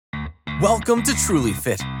Welcome to Truly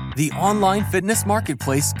Fit, the online fitness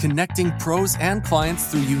marketplace connecting pros and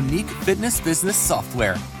clients through unique fitness business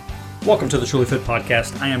software. Welcome to the Truly Fit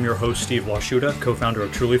podcast. I am your host, Steve Washuta, co-founder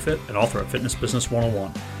of Truly Fit and author of Fitness Business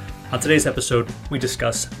 101. On today's episode, we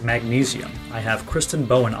discuss magnesium. I have Kristen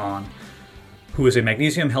Bowen on, who is a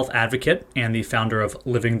magnesium health advocate and the founder of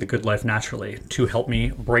Living the Good Life Naturally, to help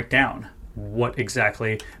me break down what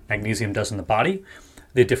exactly magnesium does in the body,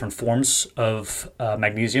 the different forms of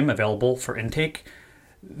magnesium available for intake,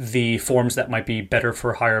 the forms that might be better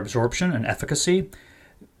for higher absorption and efficacy,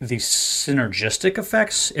 the synergistic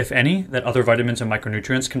effects, if any, that other vitamins and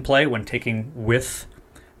micronutrients can play when taking with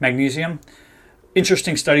magnesium,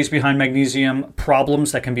 interesting studies behind magnesium,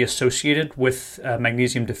 problems that can be associated with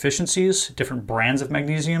magnesium deficiencies, different brands of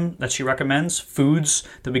magnesium that she recommends, foods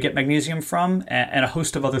that we get magnesium from, and a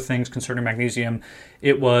host of other things concerning magnesium.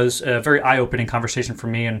 It was a very eye-opening conversation for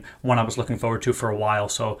me and one I was looking forward to for a while.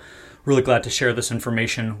 So really glad to share this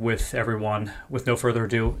information with everyone. With no further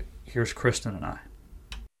ado, here's Kristen and I.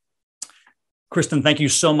 Kristen, thank you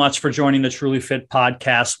so much for joining the Truly Fit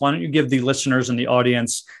podcast. Why don't you give the listeners and the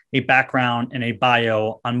audience a background and a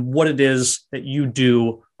bio on what it is that you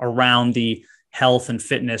do around the health and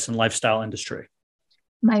fitness and lifestyle industry?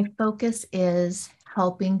 My focus is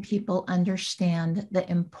helping people understand the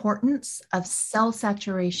importance of cell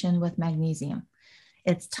saturation with magnesium.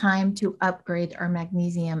 It's time to upgrade our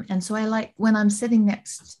magnesium. And so I like when I'm sitting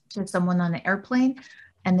next to someone on an airplane,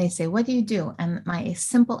 and they say, what do you do? And my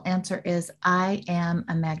simple answer is, I am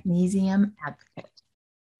a magnesium advocate.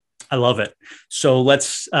 I love it. So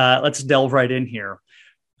let's delve right in here.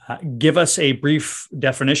 Give us a brief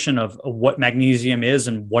definition of what magnesium is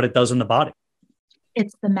and what it does in the body.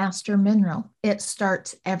 It's the master mineral. It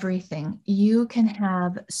starts everything. You can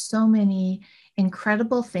have so many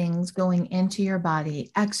incredible things going into your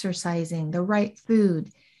body, exercising, the right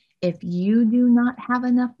food. If you do not have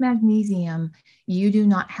enough magnesium, you do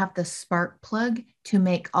not have the spark plug to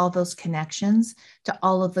make all those connections to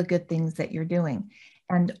all of the good things that you're doing.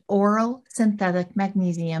 And oral synthetic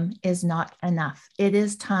magnesium is not enough. It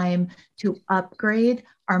is time to upgrade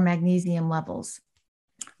our magnesium levels.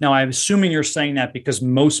 Now, I'm assuming you're saying that because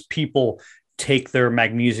most people take their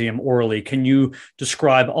magnesium orally. Can you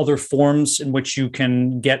describe other forms in which you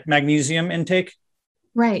can get magnesium intake?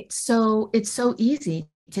 Right. So it's so easy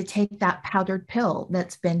to take that powdered pill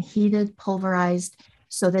that's been heated, pulverized,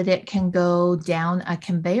 so that it can go down a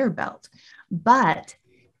conveyor belt. But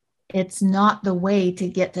it's not the way to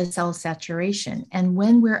get to cell saturation. And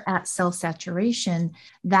when we're at cell saturation,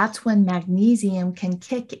 that's when magnesium can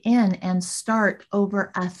kick in and start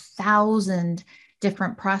over 1,000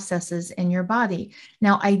 different processes in your body.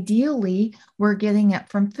 Now, ideally, we're getting it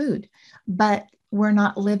from food, but we're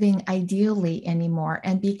not living ideally anymore.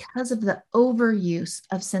 And because of the overuse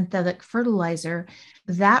of synthetic fertilizer,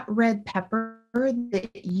 that red pepper that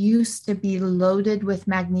used to be loaded with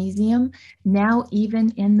magnesium, now even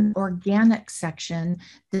in the organic section,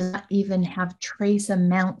 does not even have trace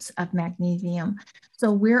amounts of magnesium.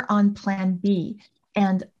 So we're on plan B.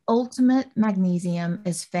 And ultimate magnesium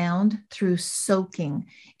is found through soaking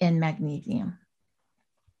in magnesium.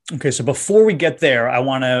 Okay, so before we get there, I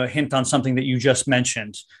want to hint on something that you just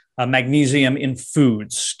mentioned, magnesium in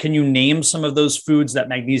foods. Can you name some of those foods that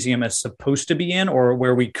magnesium is supposed to be in, or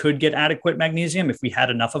where we could get adequate magnesium if we had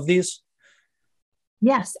enough of these?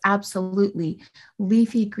 Yes, absolutely.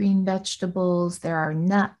 Leafy green vegetables. There are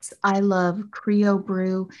nuts. I love Creo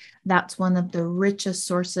Brew. That's one of the richest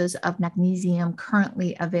sources of magnesium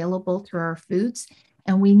currently available through our foods.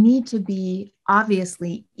 And we need to be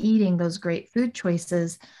obviously eating those great food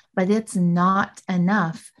choices, but it's not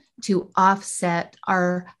enough to offset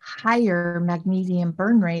our higher magnesium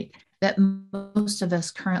burn rate that most of us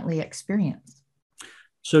currently experience.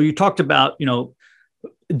 So you talked about,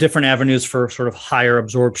 different avenues for sort of higher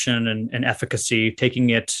absorption and efficacy, taking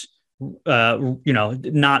it,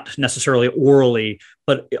 not necessarily orally,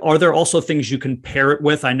 but are there also things you can pair it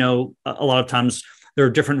with? I know a lot of times there are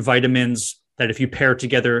different vitamins that if you pair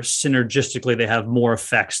together synergistically, they have more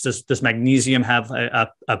effects. Does magnesium have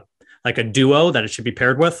a duo that it should be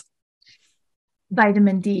paired with?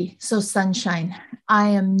 Vitamin D, so sunshine. I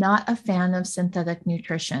am not a fan of synthetic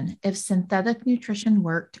nutrition. If synthetic nutrition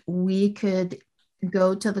worked, we could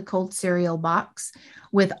go to the cold cereal box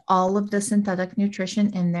with all of the synthetic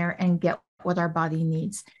nutrition in there and get what our body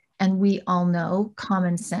needs. And we all know,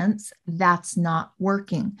 common sense, that's not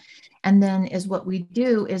working. And then what we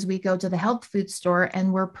do is we go to the health food store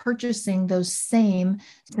and we're purchasing those same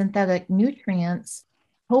synthetic nutrients,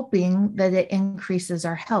 hoping that it increases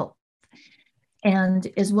our health.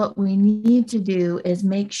 And is what we need to do is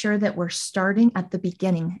make sure that we're starting at the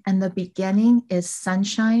beginning. And the beginning is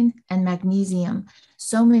sunshine and magnesium.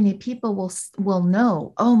 So many people will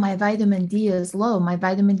know, oh, my vitamin D is low. My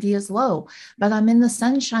vitamin D is low, but I'm in the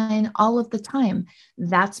sunshine all of the time.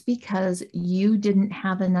 That's because you didn't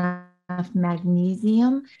have enough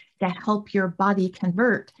magnesium to help your body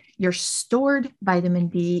convert your stored vitamin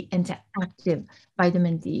D into active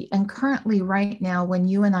vitamin D. And currently, right now, when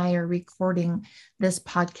you and I are recording this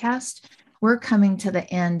podcast, we're coming to the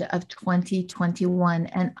end of 2021.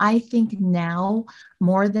 And I think now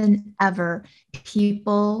more than ever,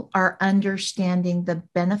 people are understanding the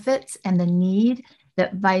benefits and the need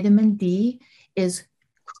that vitamin D is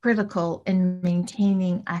critical in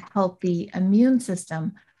maintaining a healthy immune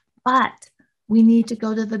system. But we need to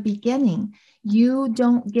go to the beginning. You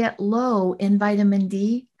don't get low in vitamin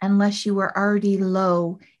D unless you were already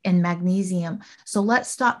low in magnesium. So let's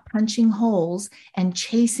stop punching holes and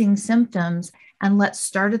chasing symptoms, and let's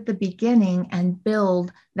start at the beginning and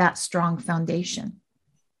build that strong foundation.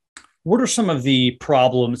 What are some of the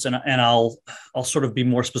problems, and I'll sort of be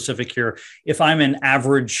more specific here. If I'm an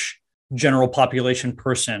average general population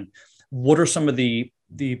person, what are some of the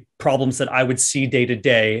problems that I would see day to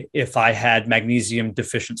day if I had magnesium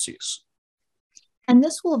deficiencies? And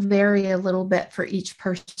this will vary a little bit for each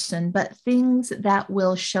person, but things that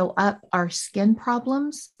will show up are skin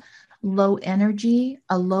problems, low energy,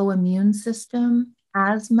 a low immune system,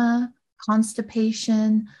 asthma,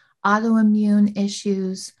 constipation, autoimmune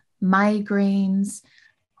issues, migraines,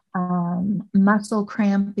 muscle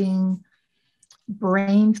cramping,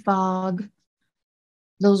 brain fog.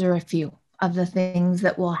 Those are a few of the things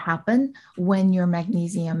that will happen when your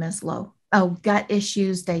magnesium is low. Oh, gut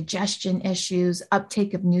issues, digestion issues,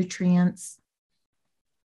 uptake of nutrients.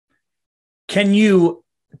 Can you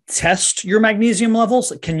test your magnesium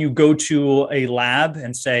levels? Can you go to a lab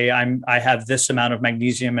and say, I have this amount of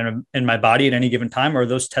magnesium in my body at any given time, or are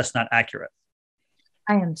those tests not accurate?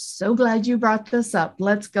 I am so glad you brought this up.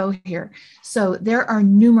 Let's go here. So there are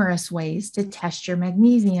numerous ways to test your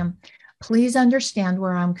magnesium. Please understand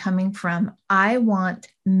where I'm coming from. I want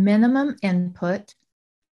minimum input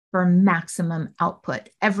for maximum output,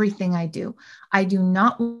 everything I do. I do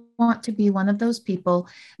not want to be one of those people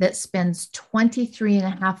that spends 23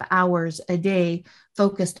 and a half hours a day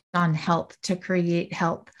focused on health to create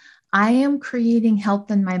health. I am creating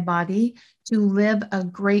health in my body to live a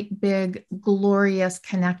great, big, glorious,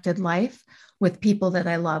 connected life with people that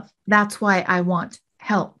I love. That's why I want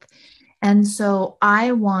health. And so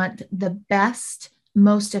I want the best,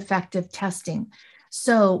 most effective testing.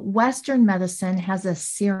 So Western medicine has a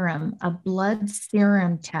serum, a blood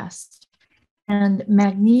serum test. And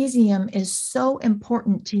magnesium is so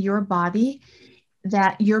important to your body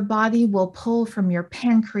that your body will pull from your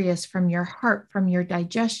pancreas, from your heart, from your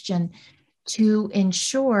digestion to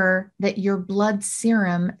ensure that your blood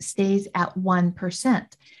serum stays at 1%.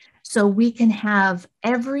 So we can have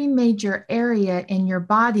every major area in your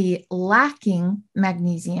body lacking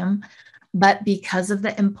magnesium, but because of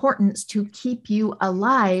the importance to keep you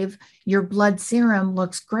alive, your blood serum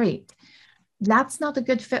looks great. That's not a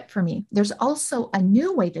good fit for me. There's also a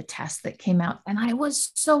new way to test that came out, and I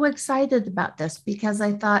was so excited about this because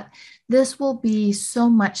I thought this will be so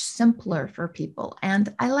much simpler for people,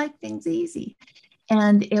 and I like things easy.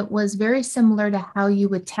 And it was very similar to how you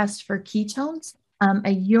would test for ketones,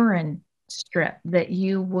 a urine strip that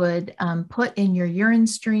you would put in your urine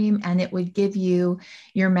stream, and it would give you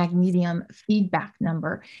your magnesium feedback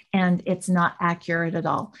number, and it's not accurate at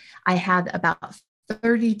all. I had about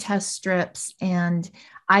 30 test strips, and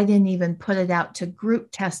I didn't even put it out to group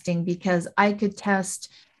testing because I could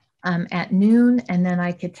test at noon, and then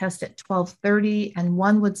I could test at 12:30, and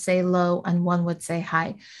one would say low and one would say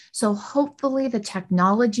high. So hopefully the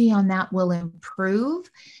technology on that will improve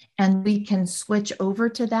and we can switch over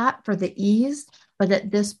to that for the ease, but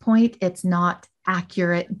at this point, it's not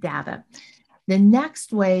accurate data. The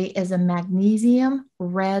next way is a magnesium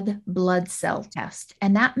red blood cell test.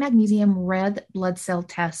 And that magnesium red blood cell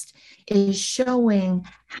test is showing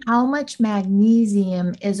how much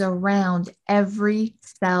magnesium is around every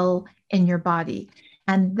cell in your body.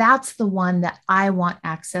 And that's the one that I want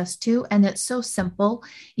access to. And it's so simple.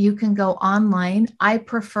 You can go online. I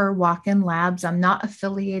prefer walk-in labs. I'm not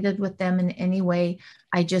affiliated with them in any way,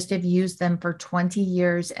 I just have used them for 20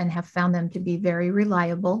 years and have found them to be very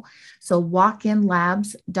reliable. So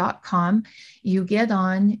walkinlabs.com, you get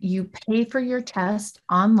on, you pay for your test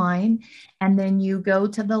online, and then you go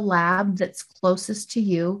to the lab that's closest to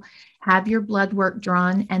you, have your blood work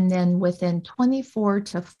drawn, and then within 24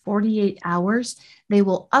 to 48 hours, they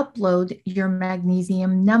will upload your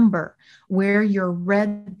magnesium number, where your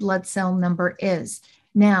red blood cell number is.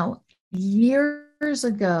 Now, years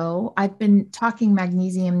ago, I've been talking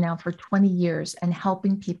magnesium now for 20 years and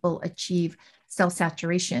helping people achieve cell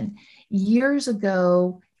saturation. Years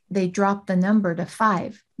ago, they dropped the number to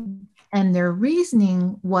 5. And their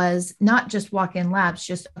reasoning was not just walk-in labs,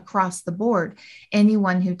 just across the board.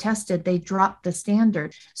 Anyone who tested, they dropped the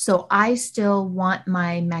standard. So I still want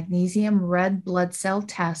my magnesium red blood cell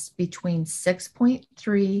test between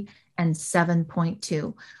 6.3 and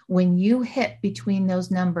 7.2. When you hit between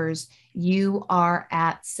those numbers, you are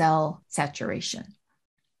at cell saturation.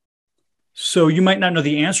 So you might not know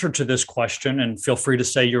the answer to this question, and feel free to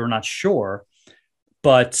say you're not sure,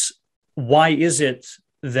 but why is it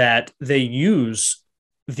that they use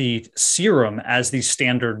the serum as the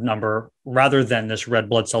standard number rather than this red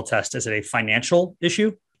blood cell test? Is it a financial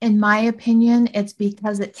issue? In my opinion, it's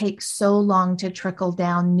because it takes so long to trickle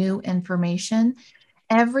down new information.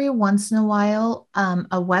 Every once in a while,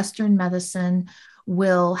 a Western medicine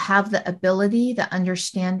will have the ability, the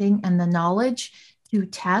understanding, and the knowledge to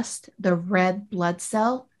test the red blood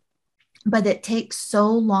cell, but it takes so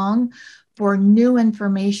long for new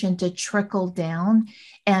information to trickle down.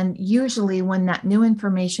 And usually when that new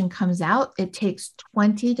information comes out, it takes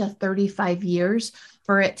 20 to 35 years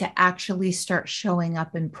for it to actually start showing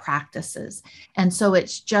up in practices. And so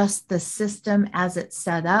it's just the system as it's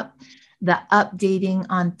set up, the updating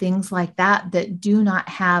on things like that do not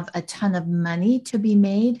have a ton of money to be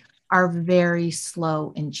made are very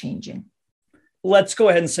slow in changing. Let's go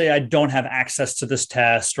ahead and say I don't have access to this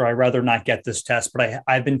test, or I'd rather not get this test, but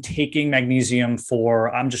I've been taking magnesium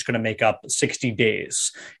for, I'm just going to make up 60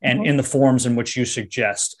 days and in the forms in which you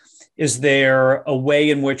suggest. Is there a way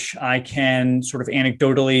in which I can sort of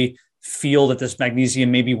anecdotally feel that this magnesium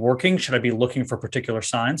may be working? Should I be looking for particular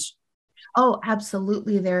signs? Oh,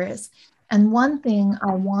 absolutely there is. And one thing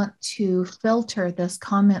I want to filter this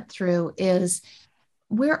comment through is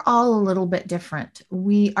we're all a little bit different.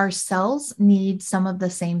 Our cells need some of the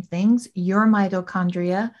same things. Your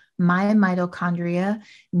mitochondria, my mitochondria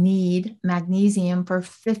need magnesium for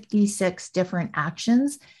 56 different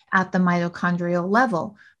actions at the mitochondrial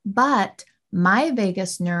level. But my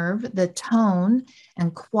vagus nerve, the tone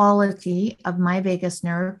and quality of my vagus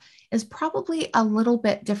nerve is probably a little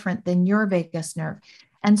bit different than your vagus nerve.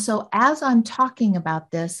 And so as I'm talking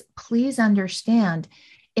about this, please understand,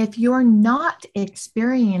 if you're not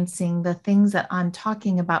experiencing the things that I'm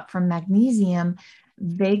talking about from magnesium,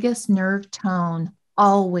 vagus nerve tone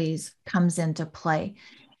always comes into play.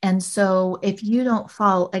 And so if you don't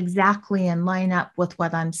fall exactly in line up with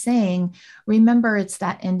what I'm saying, remember it's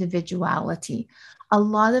that individuality. A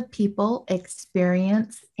lot of people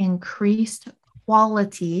experience increased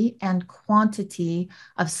quality and quantity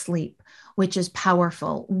of sleep, which is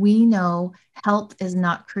powerful. We know health is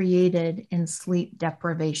not created in sleep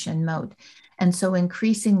deprivation mode. And so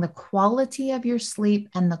increasing the quality of your sleep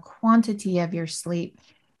and the quantity of your sleep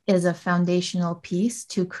is a foundational piece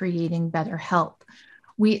to creating better health.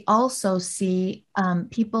 We also see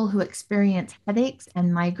people who experience headaches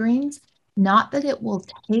and migraines, not that it will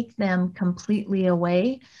take them completely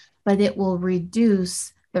away, but it will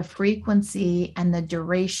reduce the frequency and the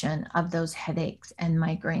duration of those headaches and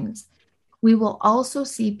migraines. We will also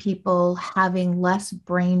see people having less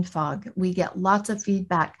brain fog. We get lots of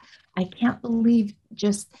feedback. I can't believe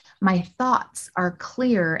just my thoughts are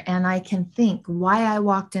clear and I can think why I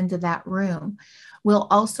walked into that room. We'll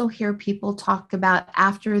also hear people talk about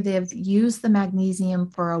after they've used the magnesium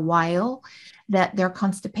for a while that their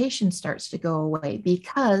constipation starts to go away,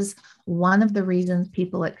 because one of the reasons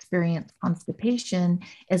people experience constipation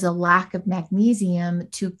is a lack of magnesium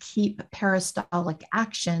to keep peristaltic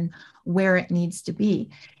action where it needs to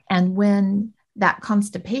be. And when that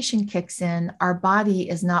constipation kicks in, our body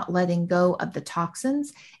is not letting go of the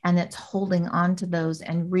toxins and it's holding on to those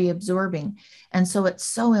and reabsorbing. And so it's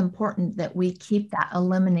so important that we keep that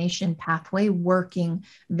elimination pathway working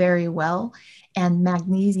very well. And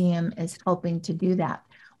magnesium is helping to do that.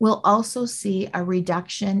 We'll also see a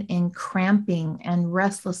reduction in cramping and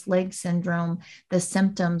restless leg syndrome. The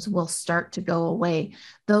symptoms will start to go away.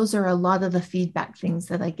 Those are a lot of the feedback things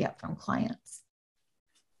that I get from clients.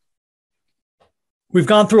 We've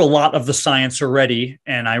gone through a lot of the science already,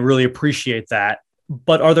 and I really appreciate that.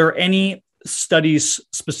 But are there any studies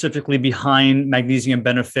specifically behind magnesium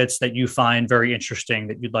benefits that you find very interesting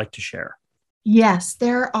that you'd like to share? Yes,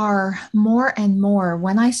 there are more and more.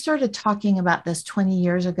 When I started talking about this 20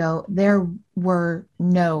 years ago, there were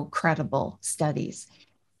no credible studies.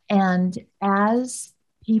 And as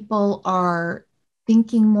people are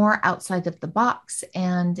thinking more outside of the box,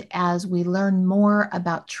 and as we learn more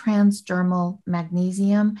about transdermal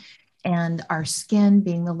magnesium and our skin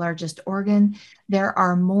being the largest organ, there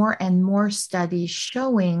are more and more studies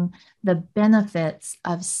showing the benefits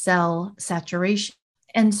of cell saturation.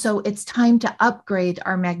 And so it's time to upgrade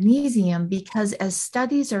our magnesium, because as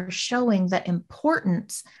studies are showing the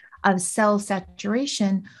importance of cell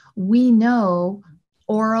saturation, we know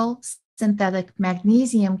oral synthetic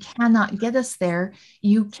magnesium cannot get us there.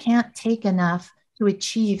 You can't take enough to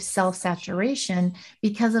achieve cell saturation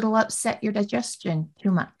because it'll upset your digestion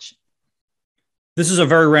too much. This is a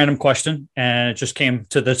very random question, and it just came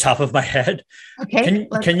to the top of my head. Okay,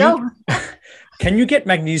 let's go. Can you get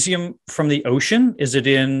magnesium from the ocean? Is it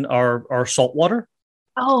in our salt water?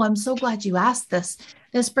 Oh, I'm so glad you asked this.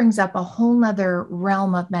 This brings up a whole nother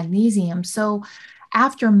realm of magnesium. So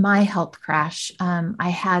after my health crash,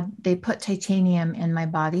 they put titanium in my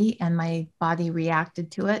body and my body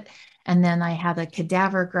reacted to it. And then I had a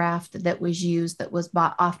cadaver graft that was used that was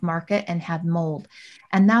bought off market and had mold.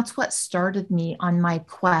 And that's what started me on my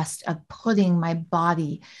quest of putting my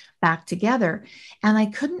body back together. And I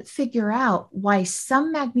couldn't figure out why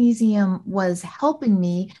some magnesium was helping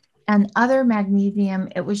me and other magnesium,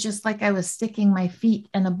 it was just like I was sticking my feet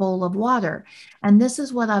in a bowl of water. And this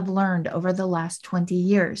is what I've learned over the last 20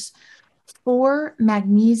 years. For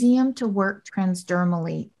magnesium to work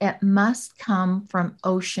transdermally, it must come from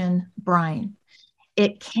ocean brine.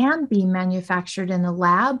 It can be manufactured in a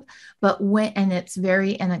lab, and it's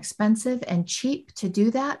very inexpensive and cheap to do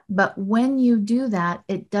that. But when you do that,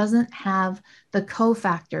 it doesn't have the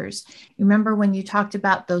cofactors. Remember when you talked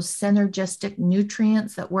about those synergistic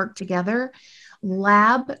nutrients that work together?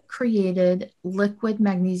 Lab created liquid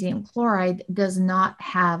magnesium chloride does not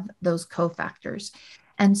have those cofactors.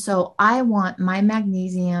 And so I want my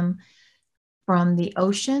magnesium from the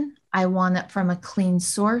ocean. I want it from a clean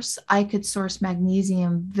source. I could source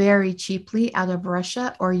magnesium very cheaply out of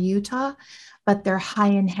Russia or Utah, but they're high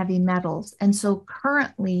in heavy metals. And so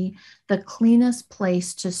currently, the cleanest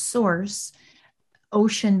place to source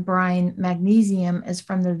ocean brine magnesium is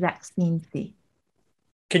from the Zaxine Sea.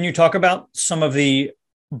 Can you talk about some of the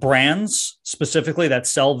brands specifically that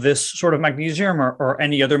sell this sort of magnesium or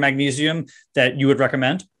any other magnesium that you would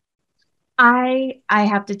recommend? I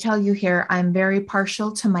have to tell you here, I'm very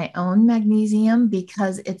partial to my own magnesium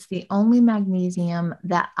because it's the only magnesium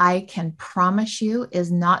that I can promise you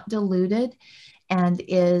is not diluted and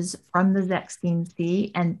is from the Zaxine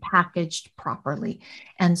Sea and packaged properly.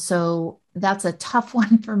 And so that's a tough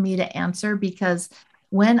one for me to answer, because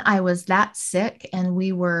when I was that sick and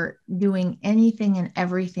we were doing anything and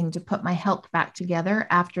everything to put my health back together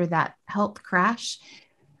after that health crash,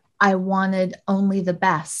 I wanted only the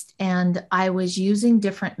best. And I was using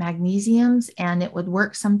different magnesiums, and it would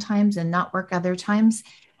work sometimes and not work other times.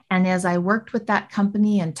 And as I worked with that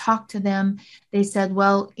company and talked to them, they said,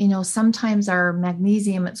 well, sometimes our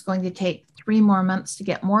magnesium, it's going to take 3 more months to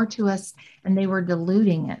get more to us. And they were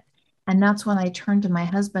diluting it. And that's when I turned to my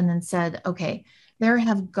husband and said, okay, there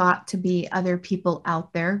have got to be other people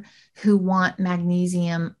out there who want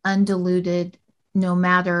magnesium undiluted, no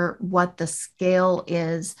matter what the scale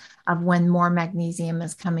is of when more magnesium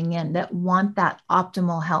is coming in, that want that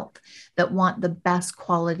optimal health, that want the best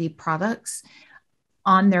quality products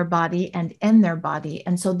on their body and in their body.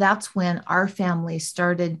 And so that's when our family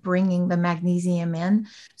started bringing the magnesium in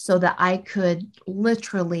so that I could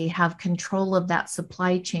literally have control of that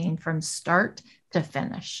supply chain from start to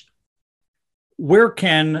finish. Where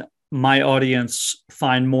can my audience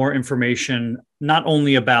find more information, not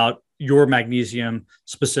only about your magnesium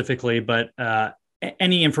specifically, but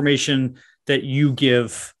any information that you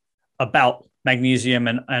give about magnesium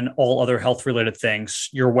and all other health related things,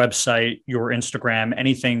 your website, your Instagram,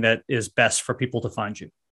 anything that is best for people to find you?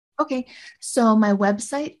 Okay, so my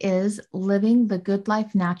website is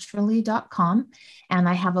livingthegoodlifenaturally.com, and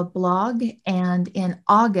I have a blog. And in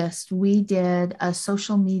August, we did a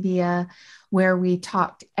social media where we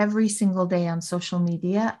talked every single day on social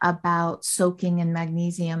media about soaking in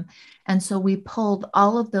magnesium. And so we pulled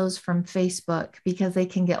all of those from Facebook because they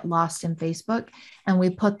can get lost in Facebook, and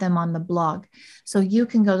we put them on the blog. So you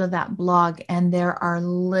can go to that blog, and there are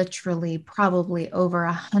literally probably over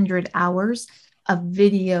 100 hours of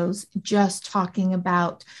videos just talking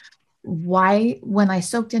about why, when I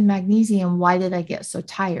soaked in magnesium, why did I get so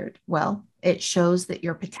tired? Well, it shows that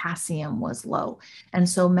your potassium was low. And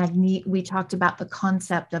so we talked about the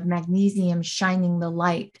concept of magnesium shining the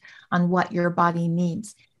light on what your body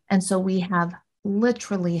needs. And so we have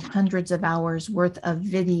literally hundreds of hours worth of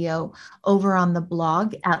video over on the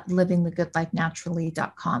blog at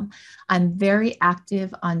livingthegoodlifenaturally.com. I'm very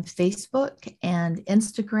active on Facebook and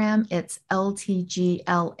Instagram. It's ltgln.help.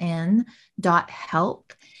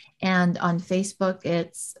 And on Facebook,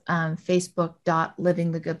 it's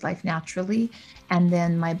facebook.livingthegoodlifenaturally, and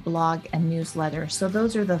then my blog and newsletter. So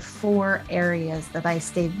those are the 4 areas that I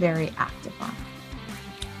stay very active on.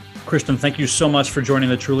 Kristen, thank you so much for joining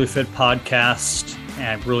the Truly Fit podcast,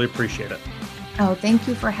 and I really appreciate it. Oh, thank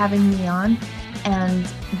you for having me on and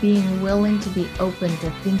being willing to be open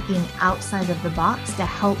to thinking outside of the box to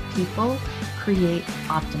help people create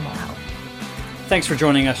optimal health. Thanks for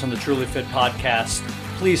joining us on the Truly Fit podcast.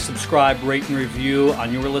 Please subscribe, rate, and review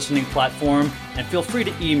on your listening platform, and feel free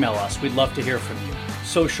to email us. We'd love to hear from you.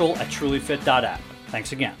 social@trulyfit.app.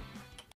 Thanks again.